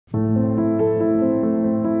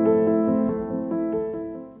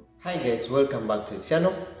Hi guys, welcome back to this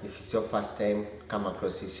channel. If it's your first time come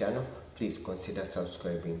across this channel, please consider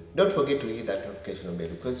subscribing. Don't forget to hit that notification bell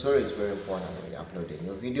because it's always very important when you upload a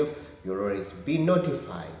new video, you'll always be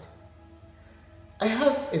notified. I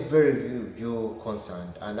have a very view concern,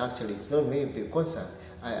 and actually it's not maybe a concern.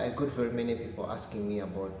 I got very many people asking me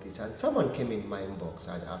about this, and someone came in my inbox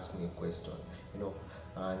and asked me a question,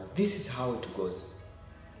 and this is how it goes.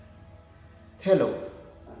 Hello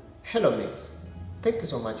Mex. Thank you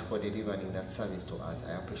so much for delivering that service to us.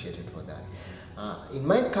 I appreciate it for that. In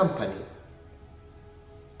my company,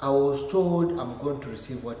 I was told I'm going to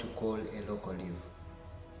receive what you call a local leave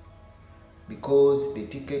because the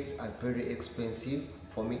tickets are very expensive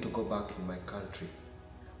for me to go back in my country.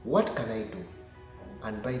 What can I do?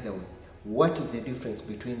 And by the way, what is the difference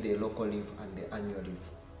between the local leave and the annual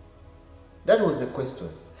leave? That was the question.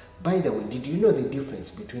 By the way, did you know the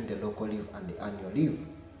difference between the local leave and the annual leave?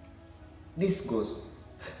 This goes,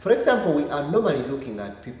 for example, we are normally looking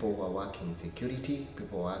at people who are working in security,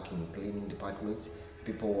 people who are working in cleaning departments,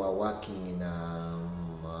 people who are working in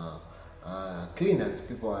cleaners,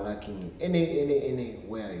 people who are working in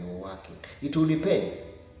anywhere you're working. It will depend.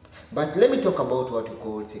 But let me talk about what we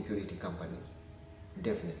call security companies.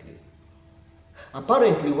 Definitely.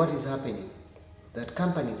 Apparently what is happening, that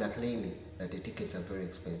companies are claiming that the tickets are very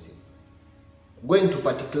expensive. Going to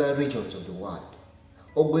particular regions of the world,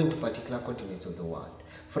 or going to particular continents of the world.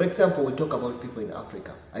 For example, we talk about people in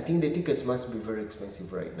Africa. I think the tickets must be very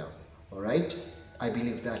expensive right now. Alright? I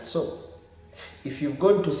believe that so. If you've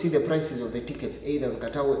gone to see the prices of the tickets either on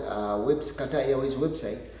Qatar Airways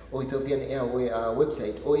website, or Ethiopian Airways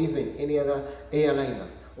website, or even any other airliner,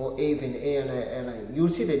 or even airline,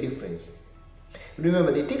 you'll see the difference.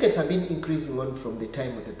 Remember, the tickets have been increasing on from the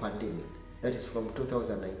time of the pandemic. That is from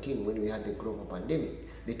 2019 when we had the global pandemic.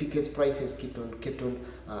 The tickets prices kept on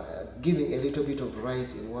giving a little bit of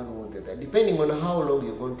rise in one or the other, depending on how long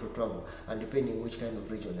you're going to travel and depending which kind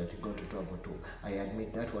of region that you're going to travel to. I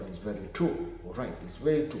admit that one is very true. All right, it's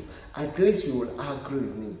very true. At least you will agree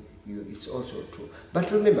with me. It's also true.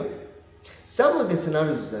 But remember, some of the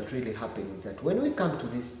scenarios that really happen is that when we come to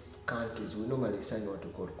these countries, we normally sign what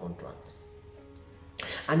we call contracts.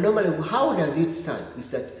 And normally, how does it stand?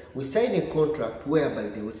 Is that we sign a contract whereby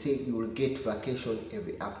they will say you will get vacation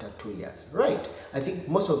after 2 years, right? I think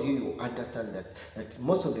most of you understand that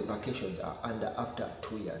most of the vacations are after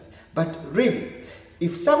 2 years. But really,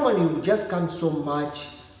 if someone will just come so much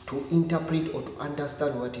to interpret or to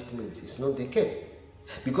understand what it means, it's not the case.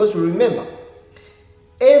 Because remember,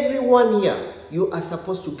 every 1 year you are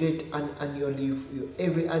supposed to get an annual leave.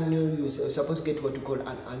 Every annual you're supposed to get what you call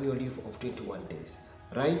an annual leave of 21 days.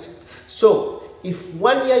 Right? So, if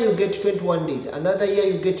 1 year you get 21 days, another year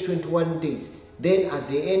you get 21 days, then at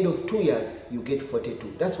the end of 2 years, you get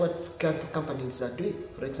 42. That's what companies are doing.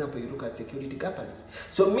 For example, you look at security companies.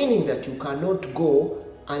 So, meaning that you cannot go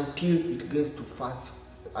until it gets to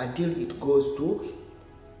until you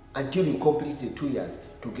complete the 2 years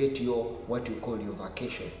to get your, what you call your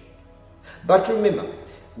vacation. But remember,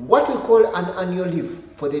 what we call an annual leave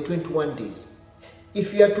for the 21 days,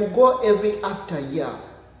 if you are to go every after year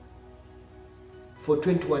for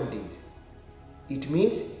 21 days, it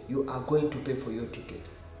means you are going to pay for your ticket.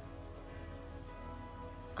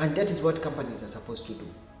 And that is what companies are supposed to do.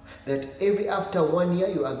 That every after 1 year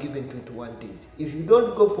you are given 21 days. If you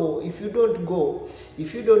don't go for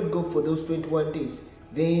those 21 days,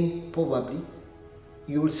 then probably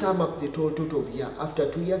you will sum up the total of year. After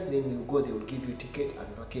 2 years, then you go, they will give you ticket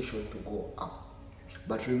and vacation to go up.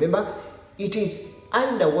 But remember, it is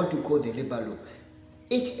under what we call the labor law.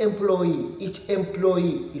 Each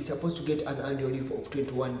employee is supposed to get an annual leave of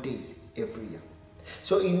 21 days every year.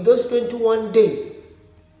 So in those 21 days,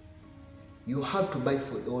 you have to buy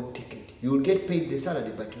for your own ticket. You will get paid the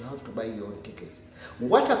salary, but you have to buy your own tickets.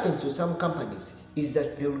 What happens to some companies is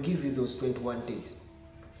that they will give you those 21 days.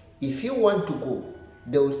 If you want to go,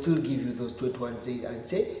 they will still give you those 21 days and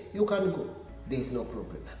say, you can go. There is no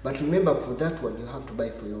problem. But remember, for that one, you have to buy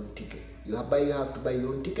for your own ticket. You have to buy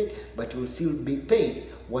your own ticket, but you will still be paid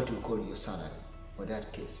what you call your salary for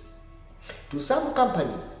that case. To some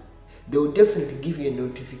companies, they will definitely give you a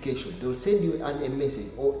notification. They will send you a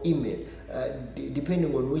message or email,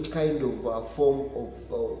 depending on which kind of form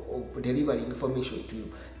of delivering information to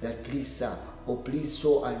you, that please sir, or please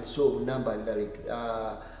so and so number,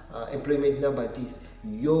 employment number this,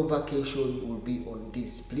 your vacation will be on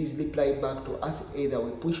this, please reply back to us, either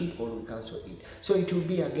we push it or we cancel it. So it will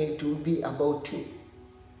be about you.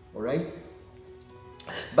 All right?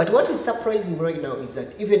 But what is surprising right now is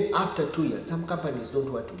that even after 2 years, some companies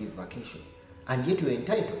don't want to give vacation. and yet you're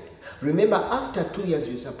entitled. Remember, after 2 years,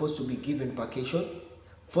 you're supposed to be given vacation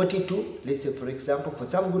 42, let's say for example, for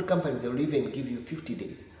some good companies, they'll even give you 50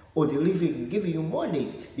 days. Or they'll even give you more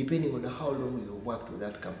days, depending on how long you've worked with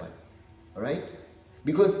that company. Alright?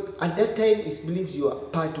 Because at that time, it believes you are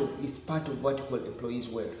part of what you call employees'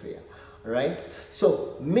 welfare. Right?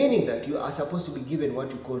 So, meaning that you are supposed to be given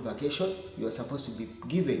what you call vacation, you are supposed to be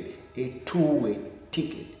given a two-way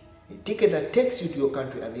ticket. A ticket that takes you to your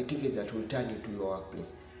country and a ticket that will return you to your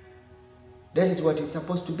workplace. That is what it's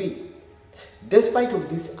supposed to be. Despite of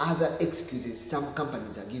these other excuses some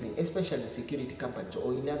companies are giving, especially security companies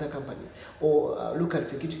or in other companies, or look at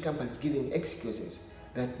security companies giving excuses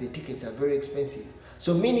that the tickets are very expensive.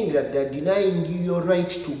 So meaning that they're denying you your right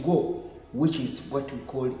to go, which is what we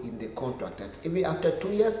call in the contract that after 2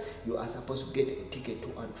 years you are supposed to get a ticket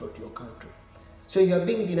to and fro to your country. So you are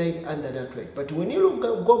being denied under that right. But when you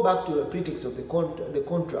go back to the pretext of the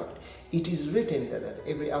contract, it is written that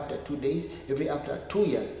after 2 days, after 2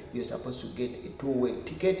 years, you're supposed to get a two-way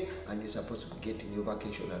ticket, and you're supposed to get a new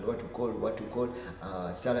vacation and what you call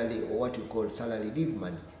salary, or what you call salary leave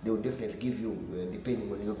money. They will definitely give you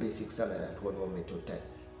depending on your basic salary at one moment of time.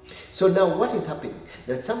 So now what is happening?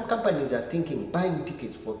 That some companies are thinking buying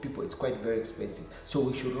tickets for people is quite very expensive. So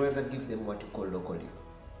we should rather give them what you call local leave.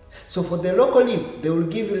 So for the local leave, they will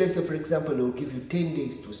give you, let's say for example, they will give you 10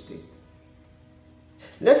 days to stay.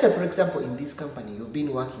 Let's say for example, in this company, you've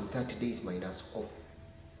been working 30 days minus off.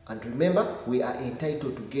 And remember, we are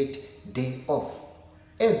entitled to get day off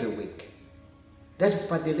every week. That is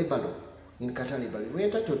part of the labor law. In Qatar Labor Law, we are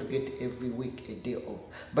entitled to get every week a day off.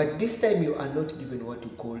 But this time you are not given what you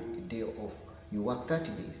call a day off. You work 30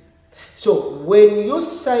 days. So when you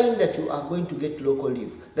sign that you are going to get local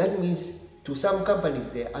leave, that means to some companies,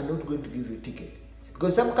 they are not going to give you a ticket.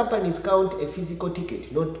 Because some companies count a physical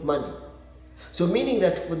ticket, not money. So meaning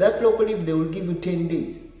that for that local leave, they will give you 10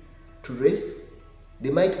 days to rest. They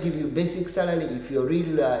might give you basic salary if you're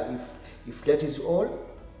real, if that is all.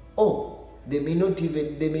 Or they may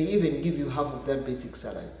even give you half of that basic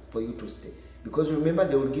salary for you to stay. Because remember,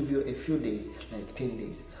 they will give you a few days, like 10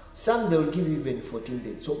 days. Some they will give you even 14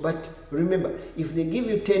 days. So, but remember, if they give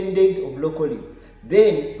you 10 days of local leave,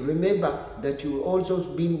 then remember that you also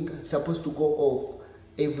being supposed to go off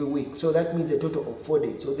every week. So that means a total of 4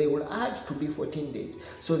 days. So they will add to be 14 days.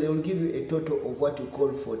 So they will give you a total of what you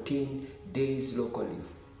call 14 days local leave.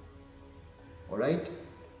 Alright?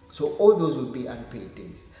 So all those will be unpaid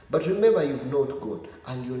days. But remember, you've not gone,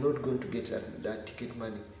 and you're not going to get that ticket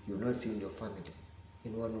money. You're not seeing your family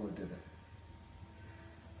in one way or the other.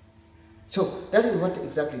 So that is what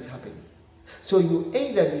exactly is happening. So you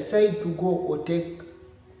either decide to go or take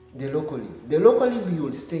the local leave. The local leave, you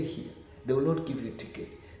will stay here. They will not give you a ticket.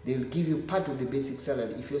 They will give you part of the basic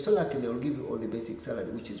salary. If you're so lucky, they will give you all the basic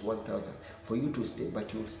salary, which is 1,000 for you to stay.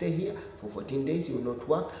 But you will stay here for 14 days. You will not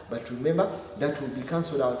work. But remember, that will be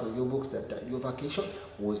cancelled out of your books that your vacation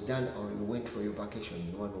was done, or you went for your vacation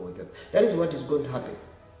in one way or the other. That is what is going to happen.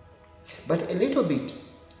 But a little bit,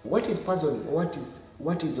 what is puzzling, what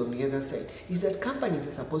is on the other side, is that companies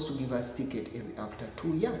are supposed to give us ticket after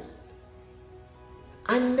 2 years.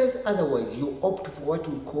 Unless otherwise you opt for what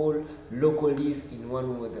we call local leave in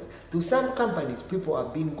one way or the other. To some companies, people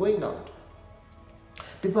have been going out.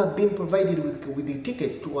 People have been provided with the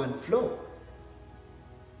tickets to and fro.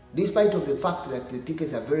 Despite of the fact that the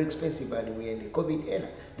tickets are very expensive and we are in the COVID era,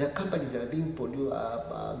 the companies are being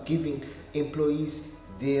giving employees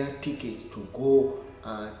their tickets to go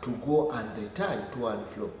and return to and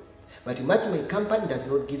fro. But imagine a company does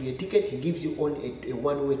not give you a ticket, he gives you only a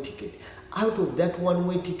one-way ticket. Out of that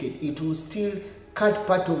one-way ticket, it will still cut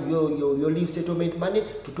part of your leave settlement money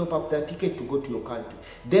to top up that ticket to go to your country.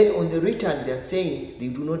 Then on the return, they are saying they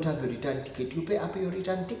do not have a return ticket. You pay up your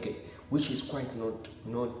return ticket, which is quite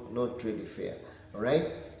not really fair. All right?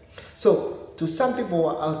 So to some people who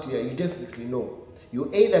are out there, you definitely know. You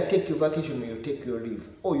either take your vacation or you take your leave,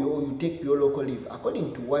 or you take your local leave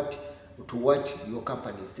according to what your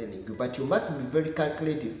company is telling you. But you must be very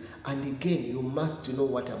calculative, and again, you must know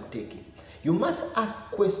what I'm taking. You must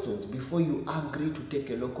ask questions before you agree to take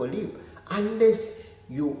a local leave. Unless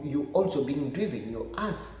you also being driven, you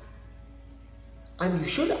ask. And you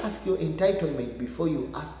should ask your entitlement before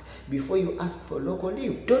you ask for local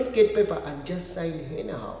leave. Don't get paper and just sign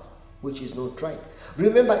anyhow, which is not right.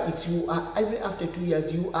 Remember, it's you are after 2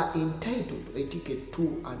 years, you are entitled to a ticket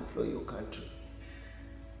to and from your country.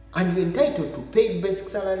 And you're entitled to pay basic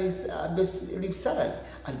salaries, basic leave salary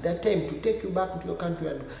at that time to take you back to your country,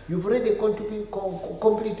 and you've already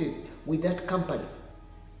completed with that company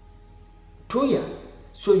 2 years,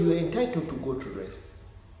 so you're entitled to go to rest.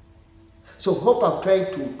 So hope I've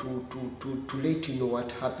tried to let you know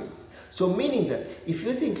what happens. So meaning that if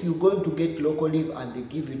you think you're going to get local leave and they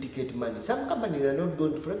give you ticket money, some companies are not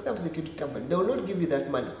going to, for example, security company, they will not give you that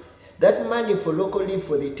money. That money for local leave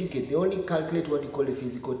for the ticket, they only calculate what you call a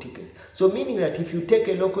physical ticket. So meaning that if you take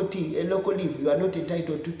a local leave, you are not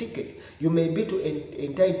entitled to ticket. You may be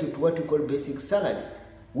entitled to what you call basic salary,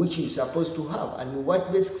 which you're supposed to have. And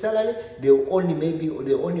what basic salary? They only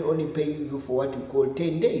pay you for what you call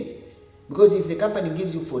 10 days. Because if the company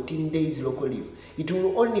gives you 14 days local leave, it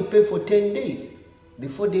will only pay for 10 days. The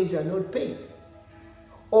 4 days are not paid.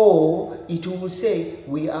 Or it will say,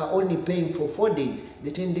 we are only paying for 4 days.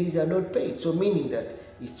 The 10 days are not paid. So meaning that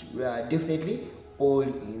it's definitely all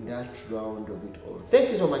in that round of it all.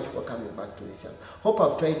 Thank you so much for coming back to this channel. Hope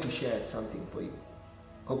I've tried to share something for you.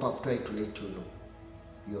 Hope I've tried to let you know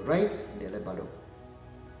your rights in the labor law.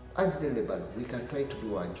 As the labor law, we can try to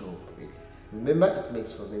do our job really. Remember, it's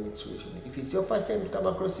Max from the Mexcreation. If it's your first time to come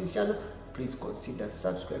across this channel, please consider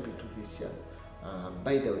subscribing to this channel.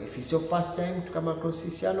 By the way, if it's your first time to come across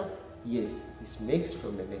this channel, yes, it's Max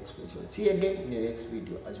from the Mexcreation. See you again in the next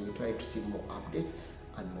video as we try to see more updates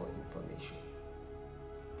and more information.